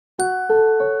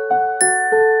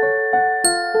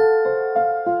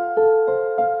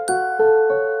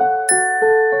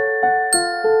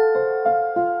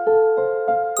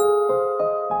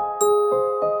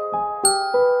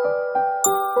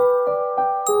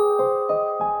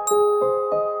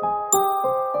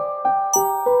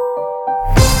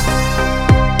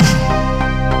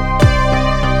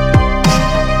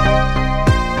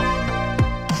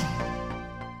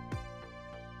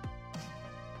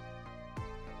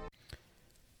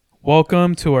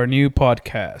Welcome to our new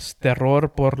podcast, Terror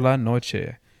por la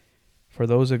Noche. For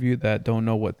those of you that don't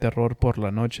know what Terror por la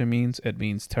Noche means, it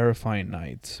means terrifying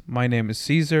nights. My name is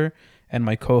Caesar, and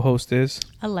my co-host is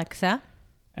Alexa.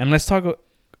 And let's talk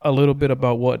a little bit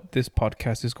about what this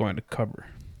podcast is going to cover.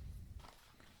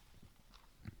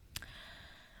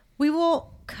 We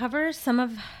will cover some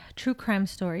of true crime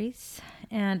stories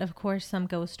and, of course, some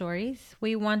ghost stories.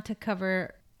 We want to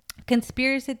cover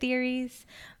conspiracy theories,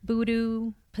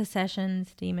 voodoo,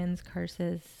 possessions, demons,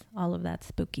 curses, all of that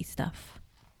spooky stuff.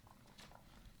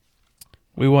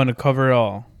 We want to cover it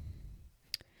all.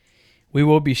 We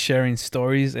will be sharing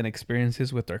stories and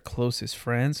experiences with our closest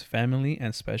friends, family,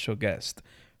 and special guests.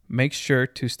 Make sure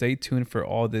to stay tuned for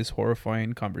all these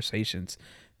horrifying conversations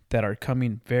that are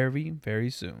coming very, very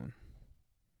soon.